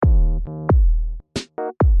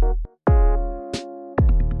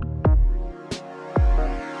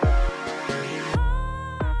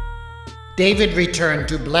David returned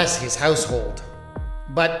to bless his household,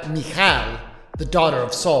 but Michal, the daughter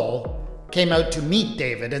of Saul, came out to meet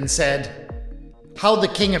David and said, "How the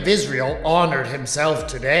king of Israel honored himself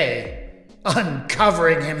today,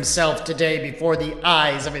 uncovering himself today before the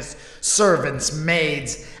eyes of his servants'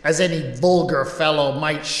 maids, as any vulgar fellow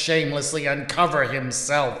might shamelessly uncover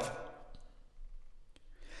himself."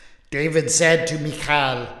 David said to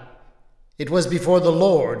Michal, "It was before the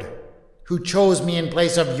Lord, who chose me in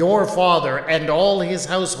place of your father and all his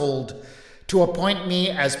household, to appoint me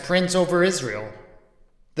as prince over Israel,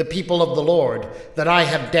 the people of the Lord, that I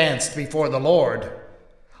have danced before the Lord.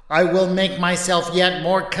 I will make myself yet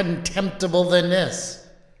more contemptible than this,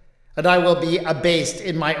 and I will be abased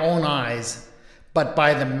in my own eyes. But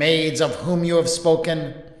by the maids of whom you have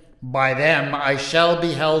spoken, by them I shall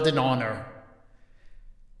be held in honor."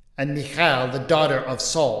 And Michal, the daughter of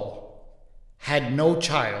Saul, had no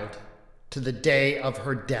child to the day of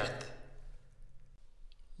her death.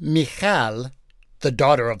 Michal, the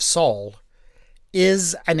daughter of Saul,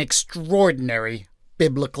 is an extraordinary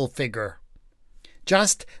biblical figure.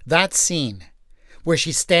 Just that scene where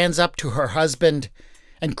she stands up to her husband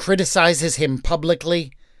and criticizes him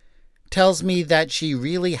publicly tells me that she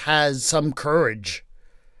really has some courage.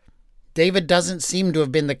 David doesn't seem to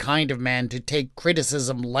have been the kind of man to take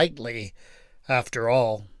criticism lightly, after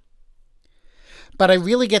all. But I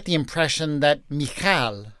really get the impression that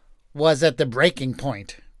Michal was at the breaking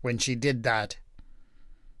point when she did that.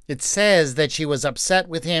 It says that she was upset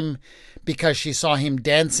with him because she saw him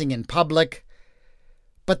dancing in public,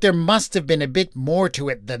 but there must have been a bit more to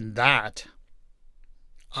it than that.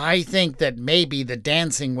 I think that maybe the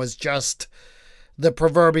dancing was just the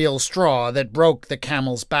proverbial straw that broke the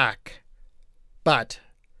camel's back. But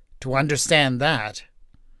to understand that,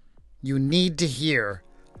 you need to hear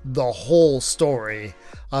the whole story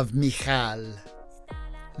of Michal.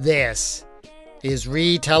 This is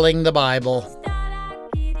Retelling the Bible.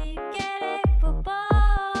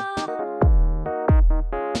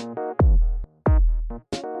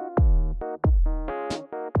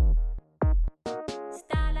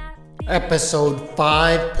 Episode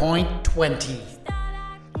 5.20,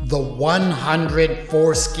 The 100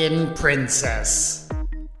 Foreskin Princess.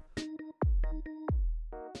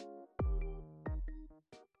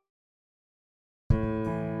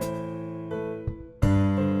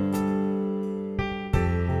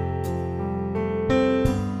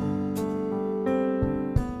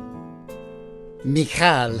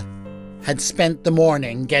 Michal had spent the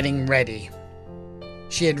morning getting ready.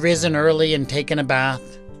 She had risen early and taken a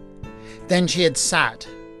bath. Then she had sat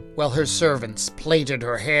while her servants plaited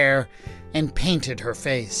her hair and painted her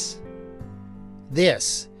face.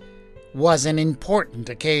 This was an important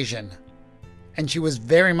occasion, and she was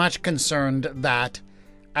very much concerned that,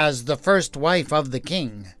 as the first wife of the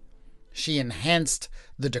king, she enhanced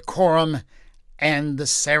the decorum and the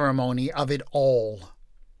ceremony of it all.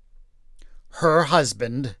 Her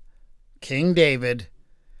husband, King David,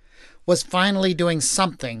 was finally doing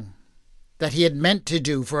something that he had meant to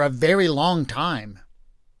do for a very long time.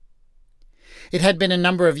 It had been a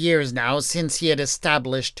number of years now since he had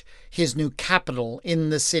established his new capital in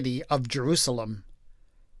the city of Jerusalem.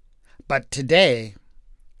 But today,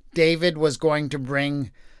 David was going to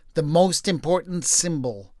bring the most important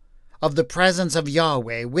symbol of the presence of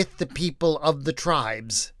Yahweh with the people of the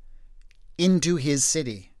tribes into his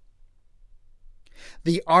city.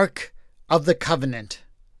 The Ark of the Covenant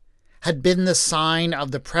had been the sign of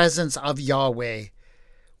the presence of Yahweh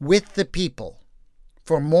with the people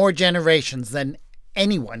for more generations than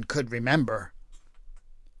anyone could remember.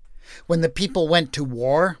 When the people went to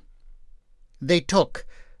war, they took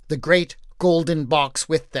the great golden box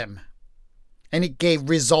with them, and it gave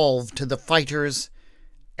resolve to the fighters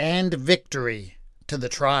and victory to the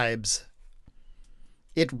tribes.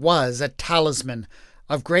 It was a talisman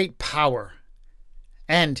of great power,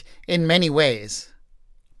 and in many ways,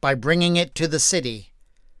 by bringing it to the city,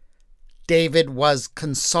 David was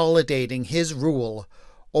consolidating his rule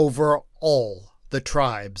over all the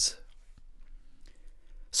tribes.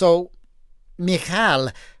 So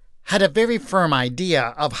Michal had a very firm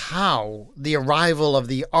idea of how the arrival of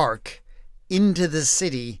the ark into the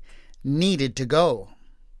city needed to go.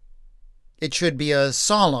 It should be a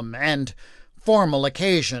solemn and formal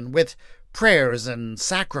occasion with prayers and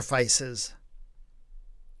sacrifices.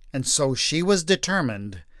 And so she was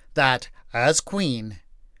determined that, as queen,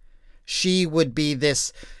 she would be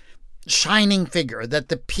this shining figure that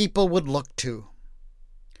the people would look to.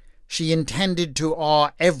 She intended to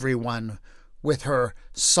awe everyone with her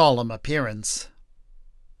solemn appearance.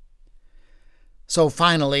 So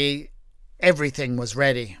finally, everything was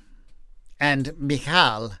ready, and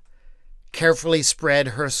Michal carefully spread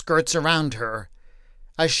her skirts around her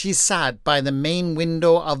as she sat by the main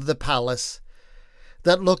window of the palace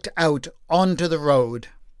that looked out onto the road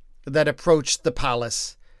that approached the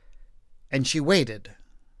palace, and she waited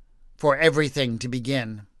for everything to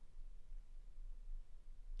begin.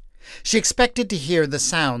 She expected to hear the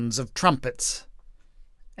sounds of trumpets,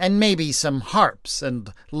 and maybe some harps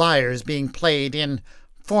and lyres being played in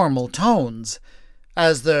formal tones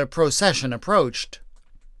as the procession approached.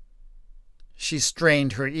 She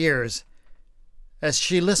strained her ears as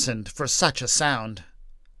she listened for such a sound.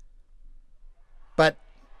 But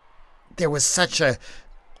there was such a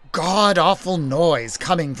god-awful noise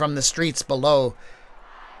coming from the streets below,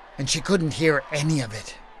 and she couldn't hear any of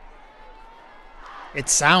it. It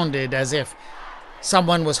sounded as if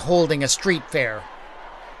someone was holding a street fair,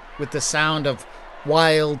 with the sound of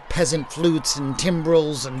wild peasant flutes and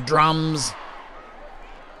timbrels and drums.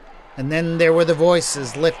 And then there were the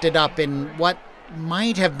voices lifted up in what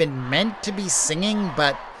might have been meant to be singing,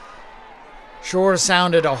 but sure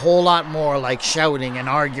sounded a whole lot more like shouting and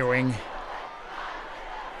arguing.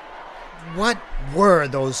 What were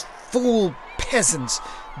those fool peasants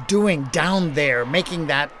doing down there, making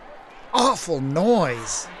that awful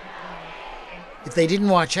noise? If they didn't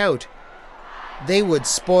watch out, they would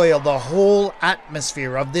spoil the whole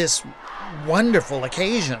atmosphere of this wonderful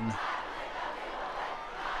occasion.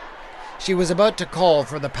 She was about to call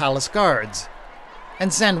for the palace guards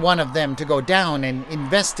and send one of them to go down and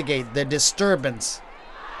investigate the disturbance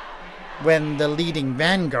when the leading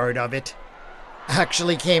vanguard of it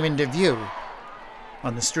actually came into view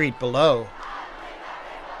on the street below.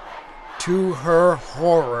 To her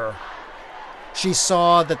horror, she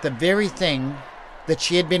saw that the very thing that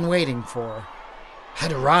she had been waiting for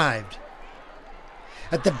had arrived.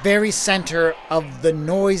 At the very center of the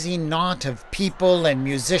noisy knot of people and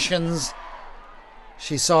musicians,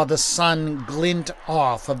 she saw the sun glint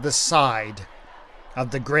off of the side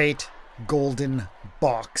of the great golden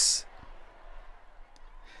box.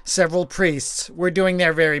 Several priests were doing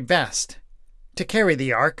their very best to carry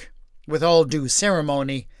the ark with all due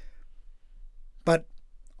ceremony, but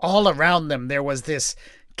all around them there was this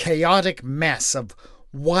chaotic mess of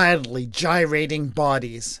wildly gyrating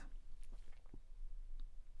bodies.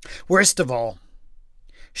 Worst of all,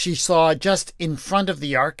 she saw just in front of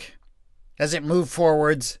the ark, as it moved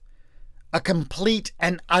forwards, a complete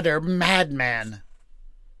and utter madman.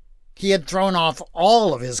 He had thrown off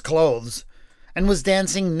all of his clothes and was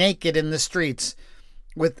dancing naked in the streets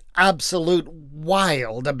with absolute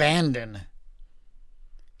wild abandon.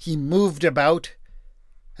 He moved about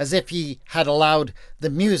as if he had allowed the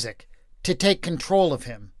music to take control of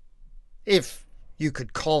him, if you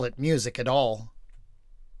could call it music at all.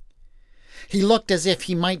 He looked as if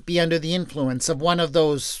he might be under the influence of one of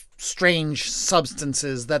those strange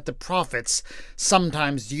substances that the prophets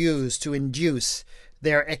sometimes use to induce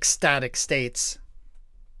their ecstatic states.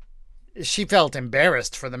 She felt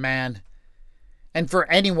embarrassed for the man, and for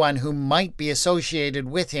anyone who might be associated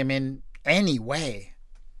with him in any way.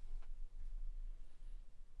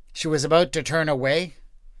 She was about to turn away,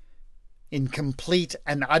 in complete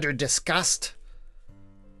and utter disgust,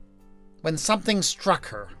 when something struck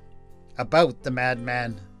her about the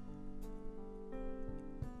madman.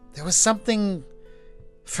 There was something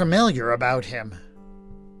familiar about him,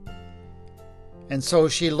 and so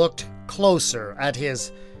she looked closer at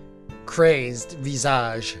his crazed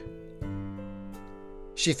visage.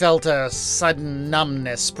 She felt a sudden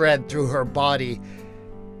numbness spread through her body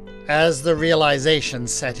as the realization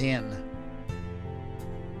set in.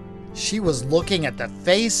 She was looking at the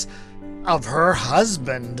face of her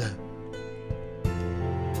husband.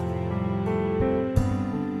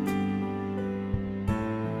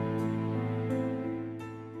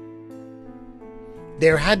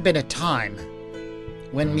 There had been a time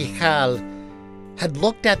when Michal had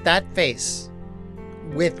looked at that face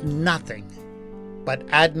with nothing but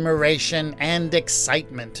admiration and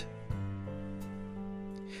excitement.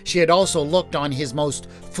 She had also looked on his most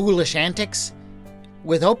foolish antics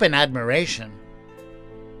with open admiration.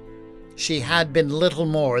 She had been little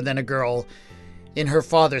more than a girl in her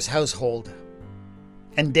father's household,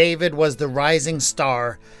 and David was the rising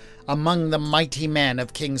star among the mighty men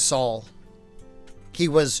of King Saul. He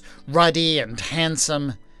was ruddy and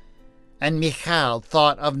handsome, and Michal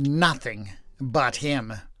thought of nothing but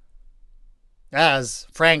him, as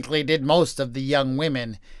frankly did most of the young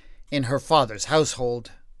women in her father's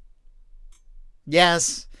household.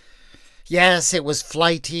 Yes, it was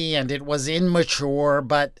flighty and it was immature,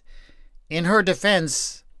 but in her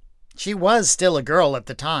defense, she was still a girl at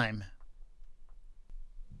the time.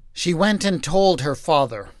 She went and told her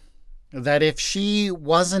father that if she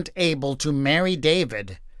wasn't able to marry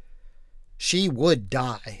David, she would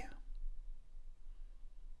die.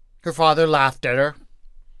 Her father laughed at her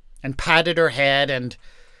and patted her head and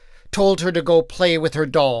told her to go play with her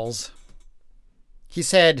dolls. He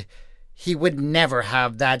said he would never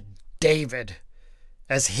have that David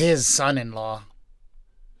as his son-in-law.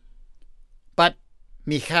 But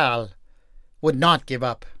Michal would not give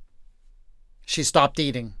up. She stopped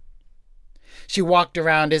eating. She walked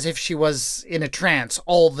around as if she was in a trance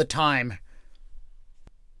all the time.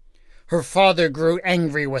 Her father grew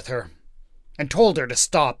angry with her and told her to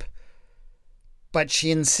stop. But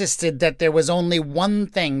she insisted that there was only one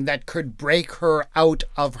thing that could break her out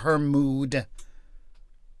of her mood.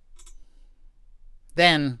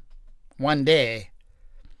 Then, one day,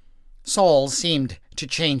 Saul seemed to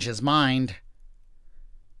change his mind.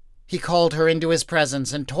 He called her into his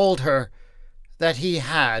presence and told her that he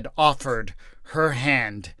had offered her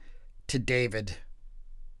hand to David.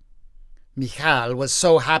 Michal was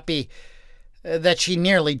so happy that she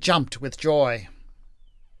nearly jumped with joy.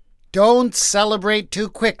 "Don't celebrate too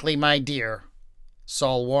quickly, my dear,"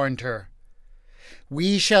 Saul warned her.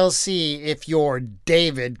 "We shall see if your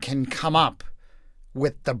David can come up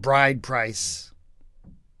with the bride price."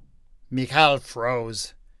 Michal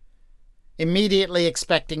froze, immediately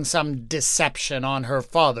expecting some deception on her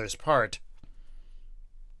father's part.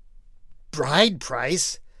 Bride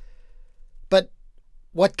price? But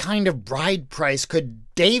what kind of bride price could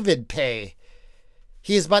David pay?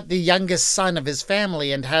 He is but the youngest son of his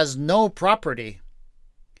family and has no property.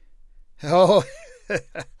 "Oh,"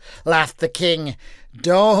 laughed the king,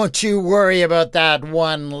 "don't you worry about that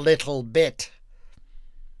one little bit.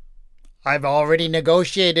 I've already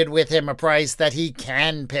negotiated with him a price that he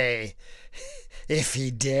can pay, if he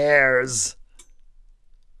dares."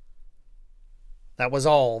 That was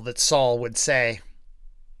all that Saul would say,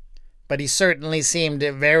 but he certainly seemed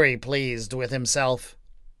very pleased with himself.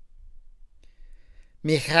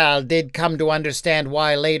 Michal did come to understand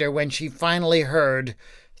why later, when she finally heard,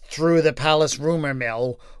 through the palace rumor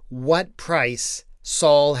mill, what price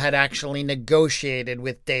Saul had actually negotiated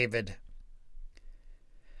with David.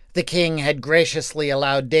 The king had graciously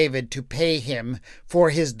allowed David to pay him for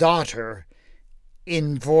his daughter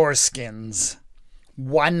in foreskins,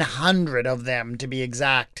 100 of them to be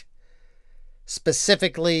exact.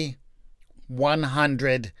 Specifically,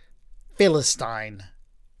 100 Philistine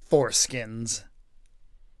foreskins.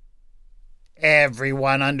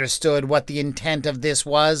 Everyone understood what the intent of this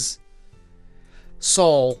was.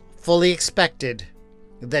 Saul fully expected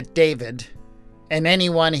that David, and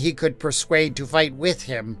anyone he could persuade to fight with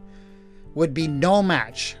him, would be no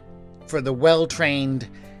match for the well-trained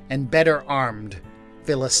and better-armed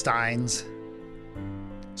Philistines.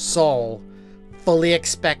 Saul fully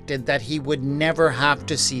expected that he would never have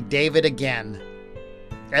to see David again,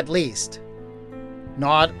 at least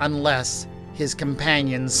not unless his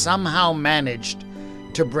companions somehow managed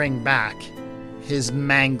to bring back his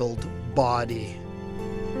mangled body.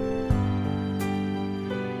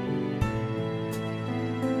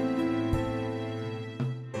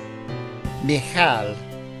 Michal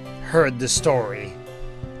heard the story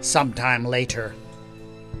sometime later.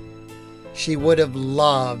 She would have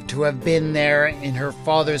loved to have been there in her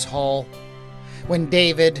father's hall when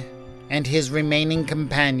David and his remaining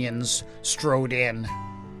companions strode in.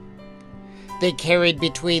 They carried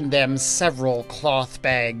between them several cloth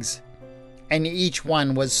bags, and each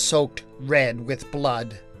one was soaked red with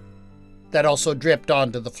blood that also dripped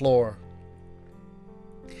onto the floor.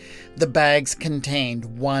 The bags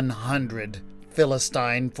contained 100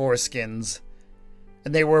 Philistine foreskins,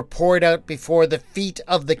 and they were poured out before the feet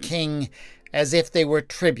of the king as if they were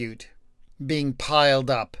tribute being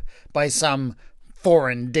piled up by some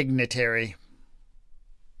foreign dignitary.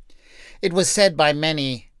 It was said by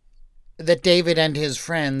many that David and his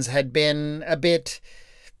friends had been a bit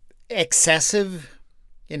excessive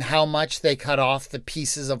in how much they cut off the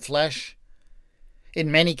pieces of flesh,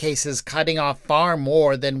 in many cases cutting off far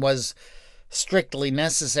more than was strictly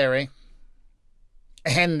necessary.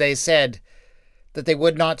 And they said that they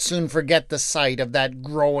would not soon forget the sight of that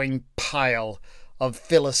growing pile of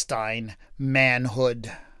Philistine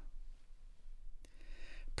manhood.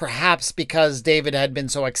 Perhaps because David had been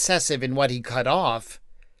so excessive in what he cut off,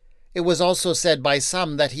 it was also said by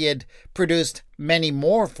some that he had produced many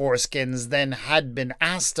more foreskins than had been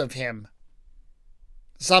asked of him.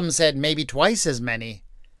 Some said maybe twice as many.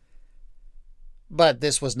 But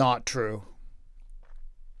this was not true.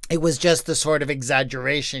 It was just the sort of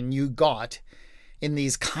exaggeration you got in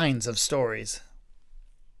these kinds of stories.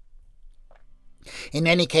 In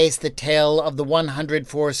any case, the tale of the 100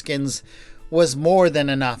 foreskins was more than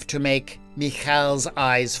enough to make Michal's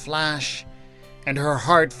eyes flash and her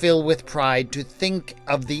heart fill with pride to think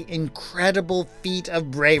of the incredible feat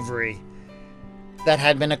of bravery that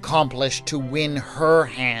had been accomplished to win her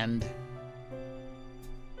hand.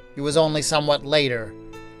 It was only somewhat later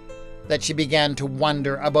that she began to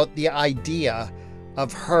wonder about the idea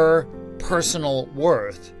of her personal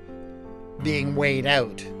worth being weighed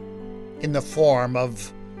out in the form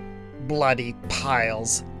of bloody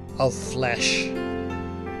piles of flesh.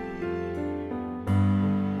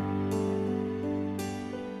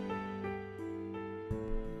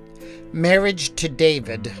 Marriage to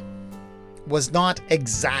David was not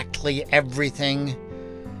exactly everything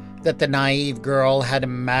that the naive girl had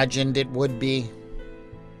imagined it would be.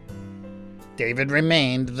 David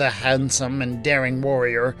remained the handsome and daring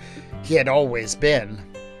warrior he had always been.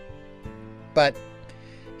 But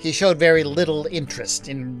he showed very little interest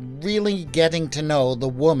in really getting to know the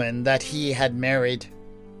woman that he had married.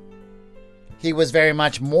 He was very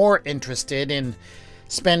much more interested in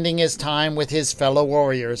spending his time with his fellow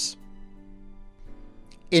warriors.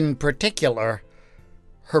 In particular,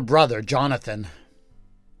 her brother Jonathan.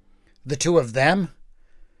 The two of them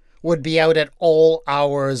would be out at all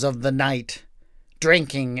hours of the night,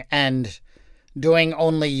 drinking and doing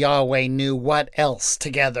only Yahweh knew what else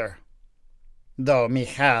together, though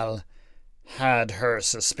Michal had her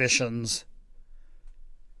suspicions.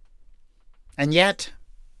 And yet,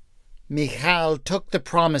 Michal took the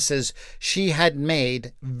promises she had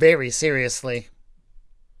made very seriously.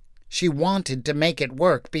 She wanted to make it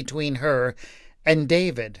work between her and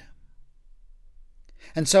David.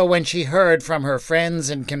 And so when she heard from her friends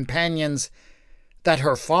and companions that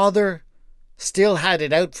her father still had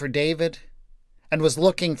it out for David and was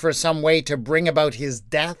looking for some way to bring about his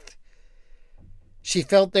death, she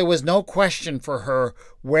felt there was no question for her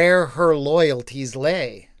where her loyalties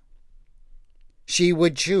lay. She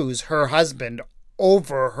would choose her husband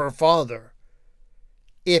over her father,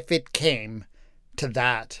 if it came to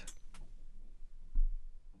that.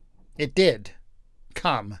 It did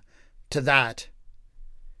come to that.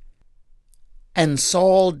 And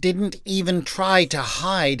Saul didn't even try to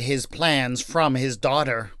hide his plans from his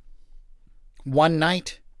daughter. One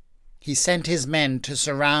night, he sent his men to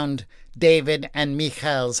surround David and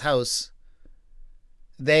Michal's house.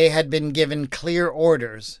 They had been given clear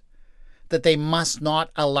orders that they must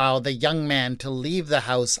not allow the young man to leave the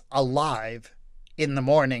house alive in the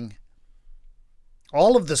morning.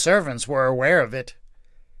 All of the servants were aware of it,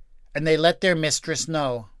 and they let their mistress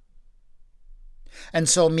know. And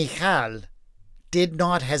so Michal did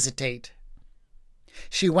not hesitate.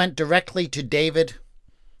 She went directly to David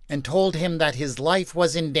and told him that his life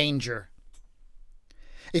was in danger.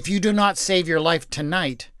 If you do not save your life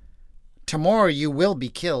tonight, tomorrow you will be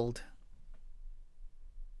killed.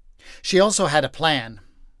 She also had a plan.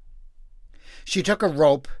 She took a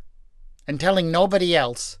rope and, telling nobody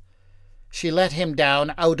else, she let him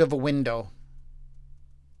down out of a window.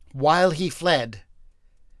 While he fled,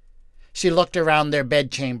 she looked around their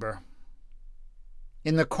bedchamber.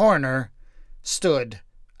 In the corner stood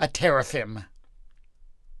a teraphim.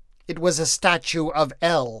 It was a statue of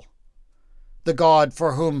El, the god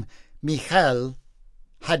for whom Michal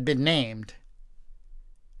had been named,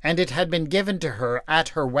 and it had been given to her at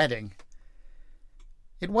her wedding.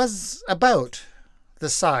 It was about the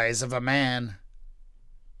size of a man.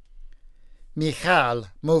 Michal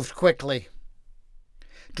moved quickly,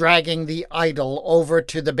 dragging the idol over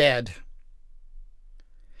to the bed.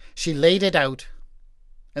 She laid it out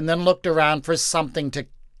and then looked around for something to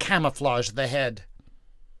camouflage the head.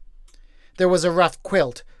 There was a rough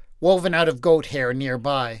quilt woven out of goat hair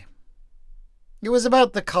nearby. It was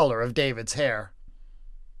about the color of David's hair.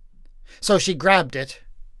 So she grabbed it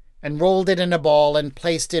and rolled it in a ball and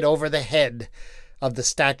placed it over the head of the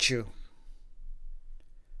statue.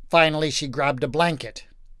 Finally, she grabbed a blanket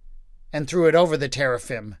and threw it over the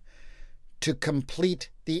teraphim to complete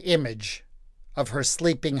the image of her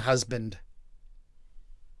sleeping husband.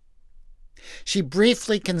 She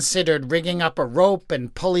briefly considered rigging up a rope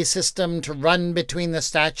and pulley system to run between the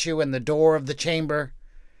statue and the door of the chamber.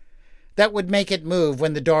 That would make it move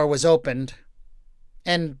when the door was opened,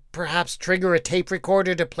 and perhaps trigger a tape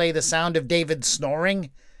recorder to play the sound of David snoring.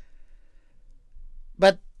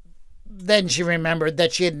 But then she remembered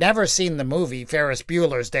that she had never seen the movie Ferris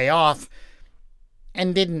Bueller's Day Off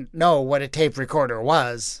and didn't know what a tape recorder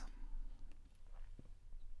was.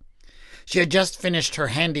 She had just finished her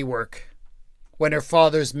handiwork when her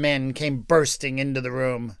father's men came bursting into the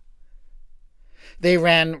room. They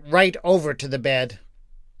ran right over to the bed,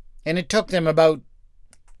 and it took them about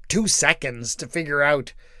 2 seconds to figure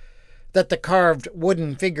out that the carved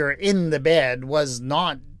wooden figure in the bed was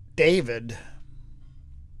not David.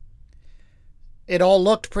 It all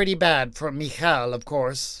looked pretty bad for Michal, of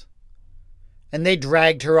course, and they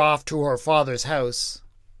dragged her off to her father's house.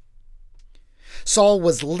 Saul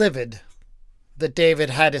was livid that David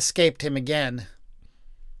had escaped him again,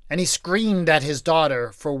 and he screamed at his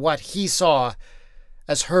daughter for what he saw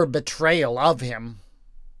as her betrayal of him.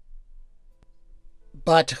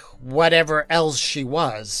 But whatever else she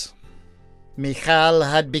was, Michal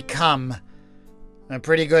had become a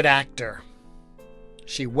pretty good actor.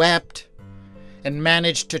 She wept and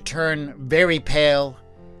managed to turn very pale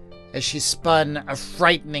as she spun a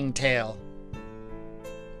frightening tale.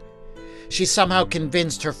 She somehow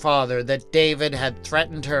convinced her father that David had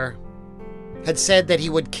threatened her, had said that he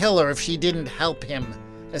would kill her if she didn't help him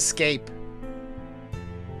escape.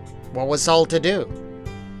 What was Saul to do?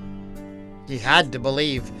 He had to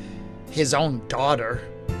believe his own daughter.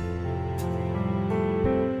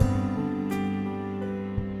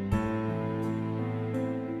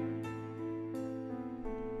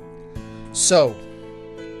 So,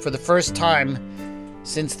 for the first time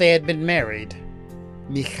since they had been married,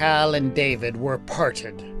 Michal and David were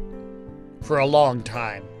parted for a long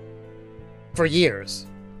time. For years,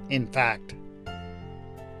 in fact.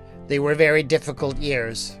 They were very difficult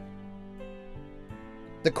years.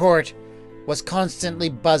 The court was constantly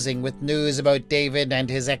buzzing with news about David and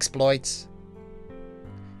his exploits.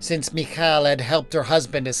 Since Michal had helped her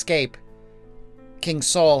husband escape, King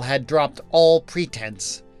Saul had dropped all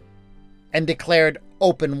pretense and declared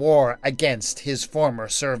open war against his former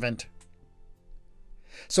servant.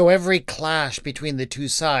 So every clash between the two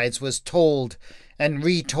sides was told and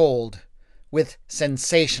retold with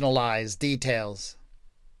sensationalized details.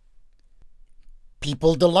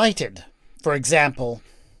 People delighted, for example,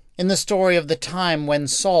 in the story of the time when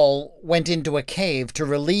Saul went into a cave to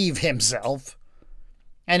relieve himself,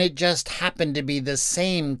 and it just happened to be the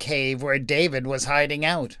same cave where David was hiding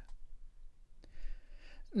out.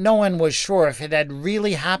 No one was sure if it had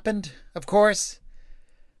really happened, of course,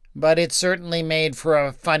 but it certainly made for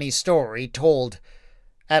a funny story told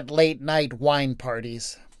at late-night wine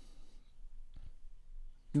parties.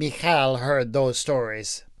 Michal heard those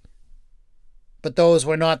stories, but those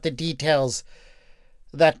were not the details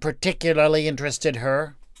that particularly interested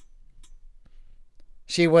her.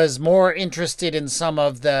 She was more interested in some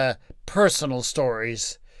of the personal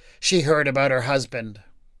stories she heard about her husband.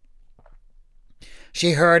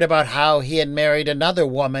 She heard about how he had married another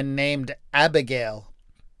woman named Abigail.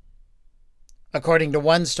 According to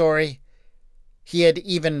one story, he had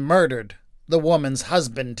even murdered the woman's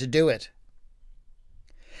husband to do it.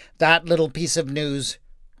 That little piece of news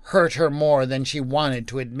hurt her more than she wanted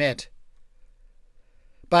to admit.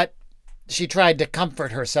 But she tried to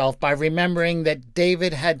comfort herself by remembering that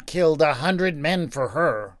David had killed 100 men for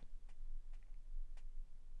her.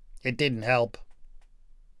 It didn't help.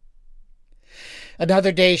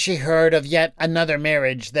 Another day she heard of yet another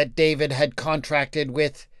marriage that David had contracted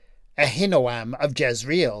with Ahinoam of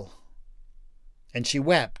Jezreel, and she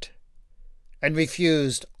wept and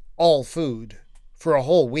refused all food for a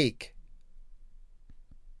whole week.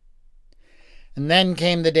 And then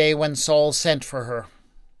came the day when Saul sent for her.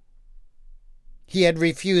 He had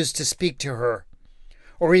refused to speak to her,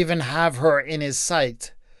 or even have her in his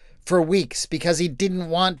sight, for weeks because he didn't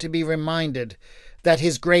want to be reminded that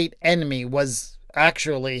his great enemy was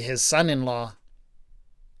actually his son-in-law.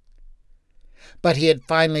 But he had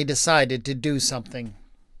finally decided to do something.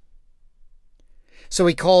 So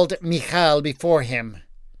he called Michal before him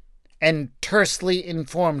and tersely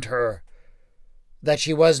informed her that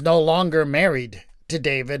she was no longer married to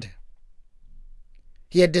David.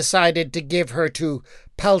 He had decided to give her to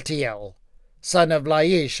Paltiel, son of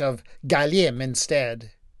Laish of Galim,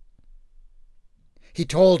 instead. He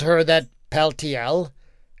told her that Paltiel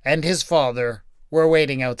and his father were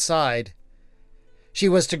waiting outside. She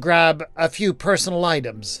was to grab a few personal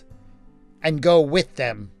items and go with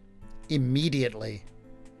them immediately.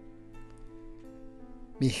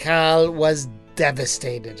 Michal was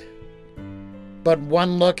devastated, but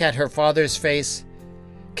one look at her father's face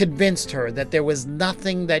convinced her that there was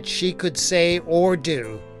nothing that she could say or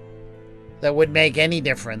do that would make any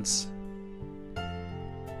difference.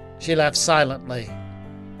 She left silently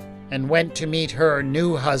and went to meet her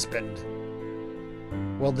new husband,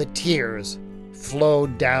 while the tears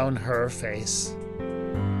flowed down her face.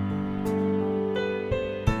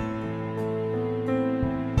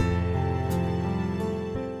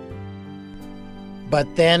 But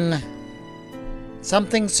then,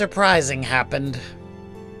 something surprising happened.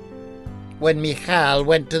 When Michal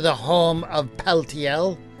went to the home of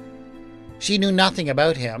Paltiel, she knew nothing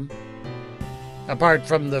about him, apart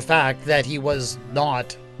from the fact that he was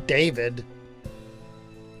not David.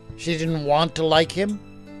 She didn't want to like him.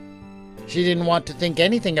 She didn't want to think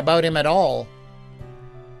anything about him at all.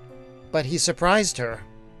 But he surprised her.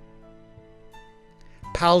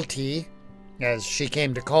 Palti, as she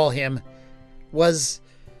came to call him, was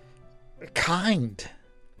kind.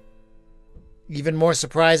 Even more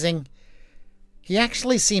surprising, he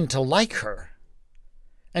actually seemed to like her,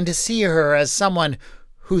 and to see her as someone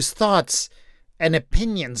whose thoughts and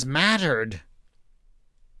opinions mattered.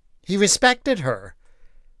 He respected her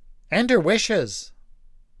and her wishes.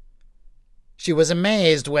 She was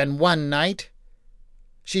amazed when one night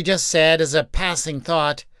she just said as a passing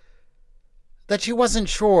thought that she wasn't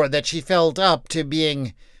sure that she felt up to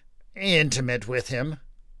being intimate with him.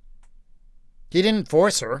 He didn't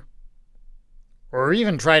force her, or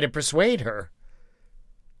even try to persuade her.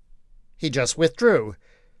 He just withdrew,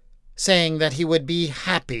 saying that he would be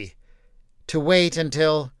happy to wait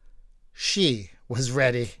until she was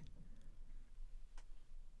ready.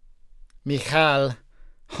 Michal,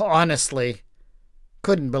 honestly,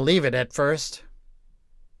 couldn't believe it at first.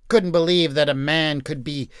 Couldn't believe that a man could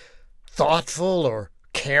be thoughtful or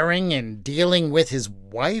caring in dealing with his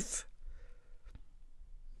wife.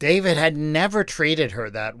 David had never treated her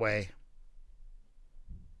that way.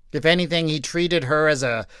 If anything, he treated her as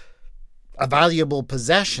a valuable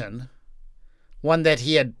possession, one that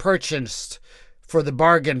he had purchased for the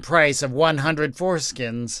bargain price of 100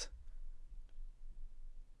 foreskins.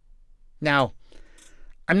 Now,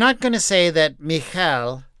 I'm not going to say that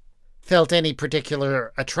Michal felt any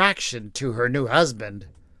particular attraction to her new husband.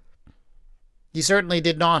 He certainly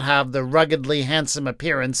did not have the ruggedly handsome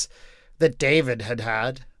appearance that David had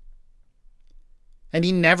had. And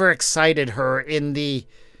he never excited her in the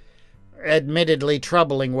admittedly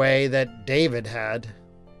troubling way that David had.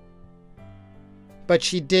 But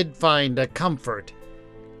she did find a comfort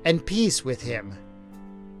and peace with him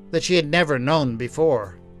that she had never known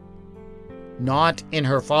before. Not in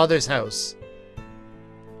her father's house,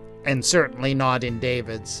 and certainly not in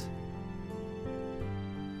David's.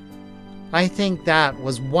 I think that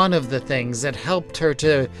was one of the things that helped her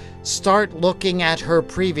to start looking at her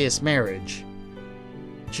previous marriage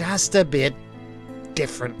just a bit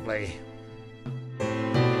differently.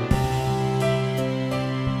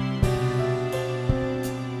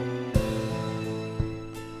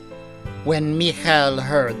 When Michal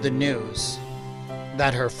heard the news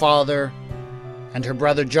that her father and her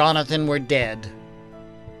brother Jonathan were dead,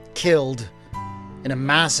 killed in a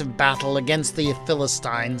massive battle against the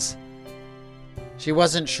Philistines, she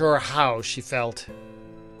wasn't sure how she felt.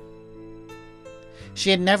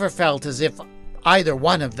 She had never felt as if either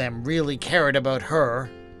one of them really cared about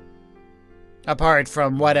her, apart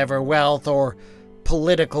from whatever wealth or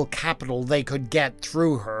political capital they could get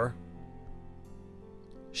through her.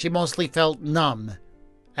 She mostly felt numb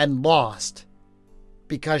and lost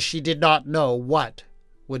because she did not know what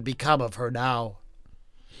would become of her now.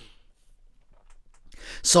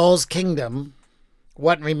 Saul's kingdom,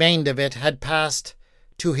 what remained of it, had passed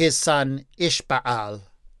to his son Ishbaal.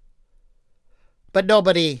 But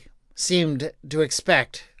nobody seemed to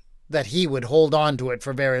expect that he would hold on to it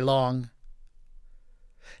for very long.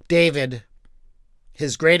 David,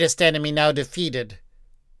 his greatest enemy now defeated,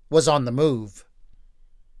 was on the move,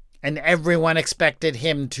 and everyone expected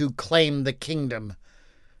him to claim the kingdom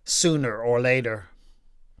sooner or later.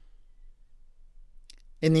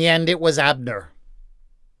 In the end, it was Abner,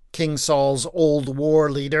 King Saul's old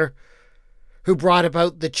war leader, who brought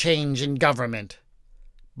about the change in government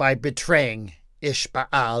by betraying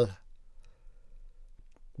Ishbaal.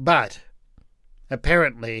 But,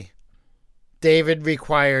 apparently, David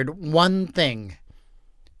required one thing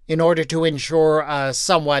in order to ensure a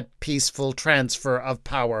somewhat peaceful transfer of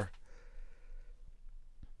power.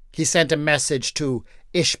 He sent a message to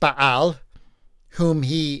Ishbaal, whom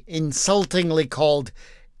he insultingly called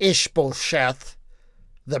Ishbosheth,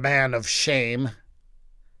 the man of shame.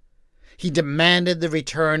 He demanded the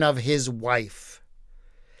return of his wife.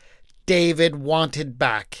 David wanted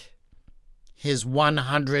back his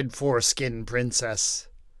 100 foreskin princess.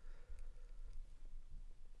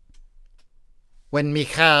 When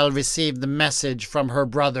Michal received the message from her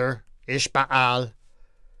brother, Ishbaal,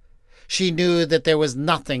 she knew that there was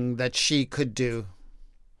nothing that she could do.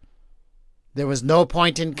 There was no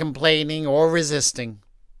point in complaining or resisting.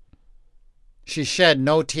 She shed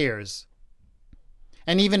no tears,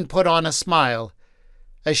 and even put on a smile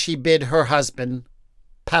as she bid her husband,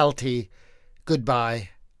 Palti, goodbye.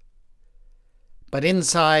 But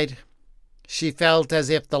inside, she felt as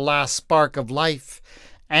if the last spark of life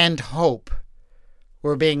and hope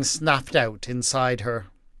were being snuffed out inside her.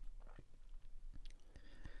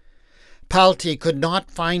 Palti could not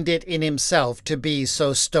find it in himself to be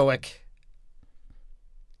so stoic.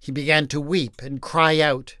 He began to weep and cry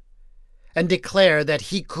out, and declare that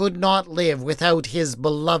he could not live without his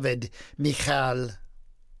beloved Michal.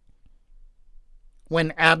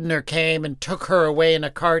 When Abner came and took her away in a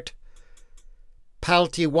cart,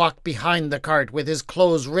 Palti walked behind the cart with his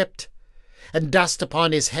clothes ripped and dust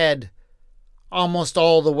upon his head, almost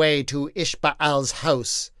all the way to Ishbaal's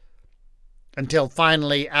house, until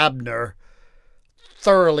finally Abner,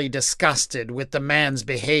 thoroughly disgusted with the man's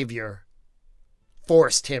behavior,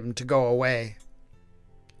 forced him to go away.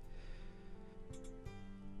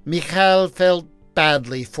 Michal felt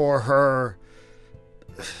badly for her.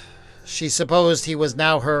 She supposed he was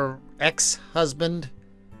now her ex-husband.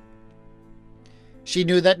 She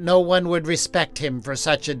knew that no one would respect him for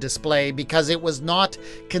such a display, because it was not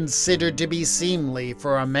considered to be seemly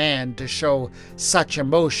for a man to show such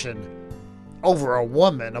emotion over a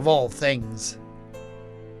woman of all things.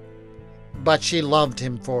 But she loved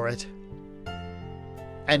him for it,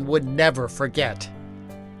 and would never forget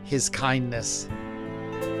his kindness.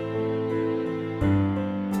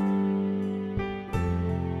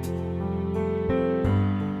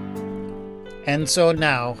 And so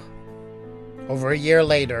now, over a year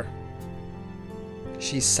later,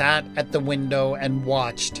 she sat at the window and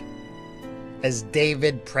watched as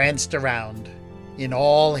David pranced around in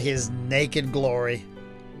all his naked glory.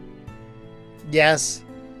 Yes,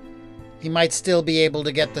 he might still be able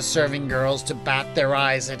to get the serving girls to bat their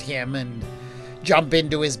eyes at him and jump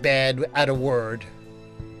into his bed at a word.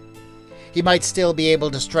 He might still be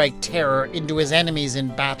able to strike terror into his enemies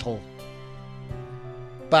in battle.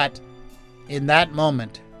 But in that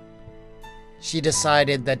moment, she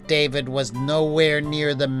decided that David was nowhere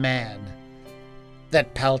near the man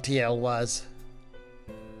that Paltiel was.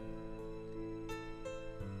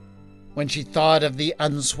 When she thought of the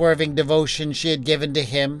unswerving devotion she had given to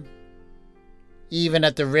him, even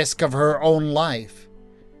at the risk of her own life,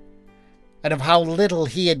 and of how little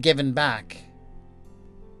he had given back,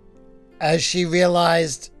 as she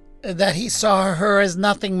realized that he saw her as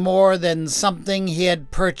nothing more than something he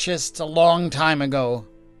had purchased a long time ago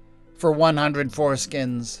for 100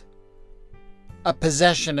 foreskins, a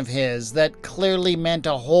possession of his that clearly meant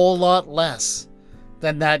a whole lot less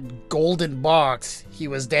than that golden box he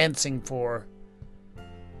was dancing for,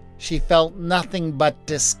 she felt nothing but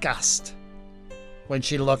disgust when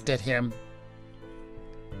she looked at him.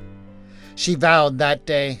 She vowed that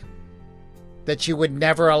day that she would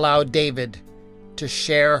never allow David to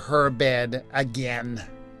share her bed again.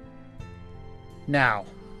 Now,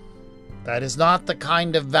 that is not the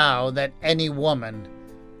kind of vow that any woman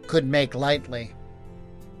could make lightly.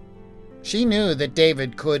 She knew that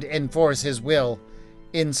David could enforce his will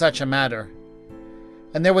in such a matter,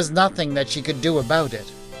 and there was nothing that she could do about it.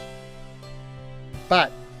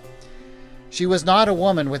 But she was not a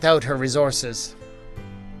woman without her resources,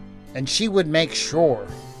 and she would make sure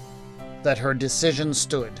that her decision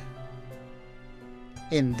stood.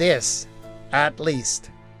 In this, at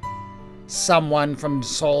least, someone from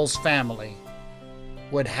Saul's family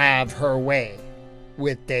would have her way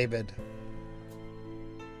with David.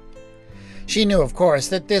 She knew, of course,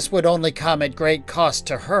 that this would only come at great cost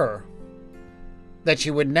to her, that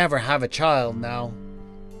she would never have a child now.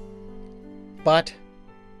 But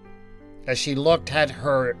as she looked at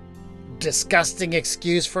her disgusting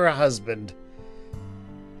excuse for a husband,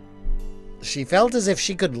 she felt as if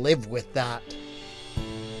she could live with that.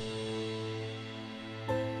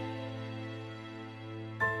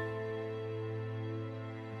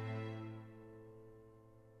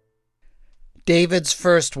 David's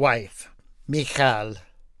first wife, Michal,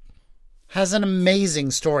 has an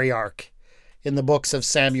amazing story arc in the books of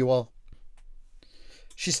Samuel.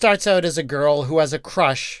 She starts out as a girl who has a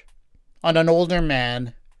crush on an older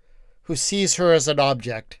man who sees her as an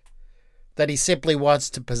object that he simply wants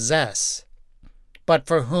to possess, but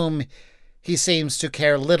for whom he seems to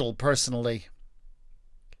care little personally.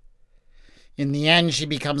 In the end, she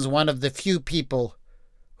becomes one of the few people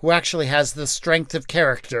who actually has the strength of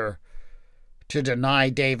character to deny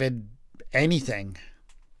David anything.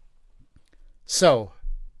 So,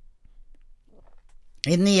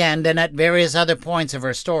 in the end, and at various other points of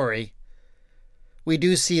her story, we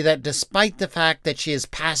do see that despite the fact that she is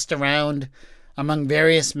passed around among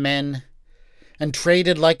various men and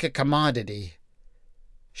traded like a commodity,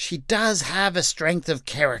 she does have a strength of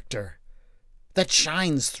character that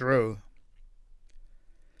shines through.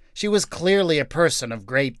 She was clearly a person of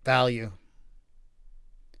great value.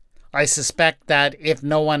 I suspect that if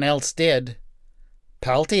no one else did,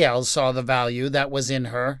 Paltiel saw the value that was in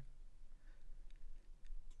her.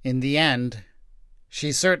 In the end,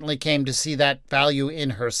 She certainly came to see that value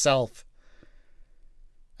in herself.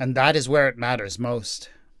 And that is where it matters most.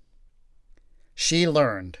 She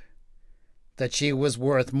learned that she was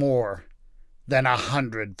worth more than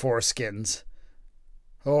 100 foreskins.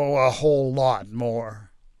 Oh, a whole lot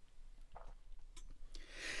more.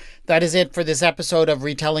 That is it for this episode of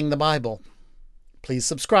Retelling the Bible. Please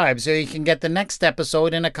subscribe so you can get the next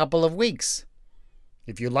episode in a couple of weeks.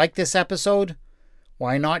 If you like this episode,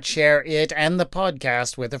 why not share it and the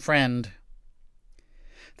podcast with a friend?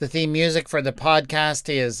 The theme music for the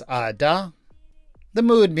podcast is Ada. The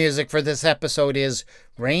mood music for this episode is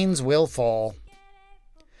Rains Will Fall.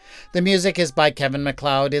 The music is by Kevin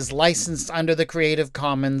MacLeod, is licensed under the Creative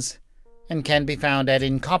Commons, and can be found at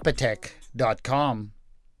incompetech.com.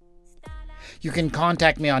 You can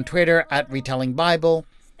contact me on Twitter at Retelling Bible,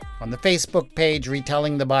 on the Facebook page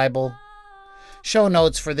Retelling the Bible. Show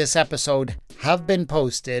notes for this episode have been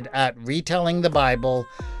posted at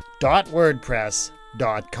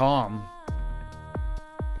retellingthebible.wordpress.com.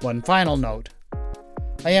 One final note.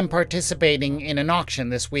 I am participating in an auction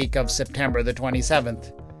this week of September the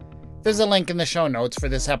 27th. There's a link in the show notes for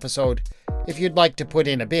this episode if you'd like to put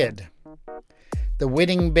in a bid. The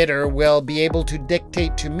winning bidder will be able to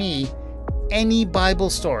dictate to me any Bible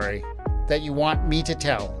story that you want me to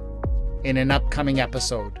tell in an upcoming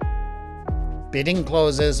episode. Bidding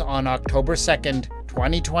closes on October 2nd,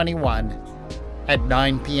 2021 at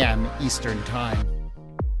 9 p.m. Eastern Time.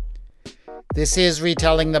 This is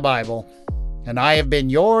Retelling the Bible, and I have been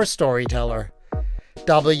your storyteller,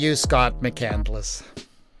 W. Scott McCandless.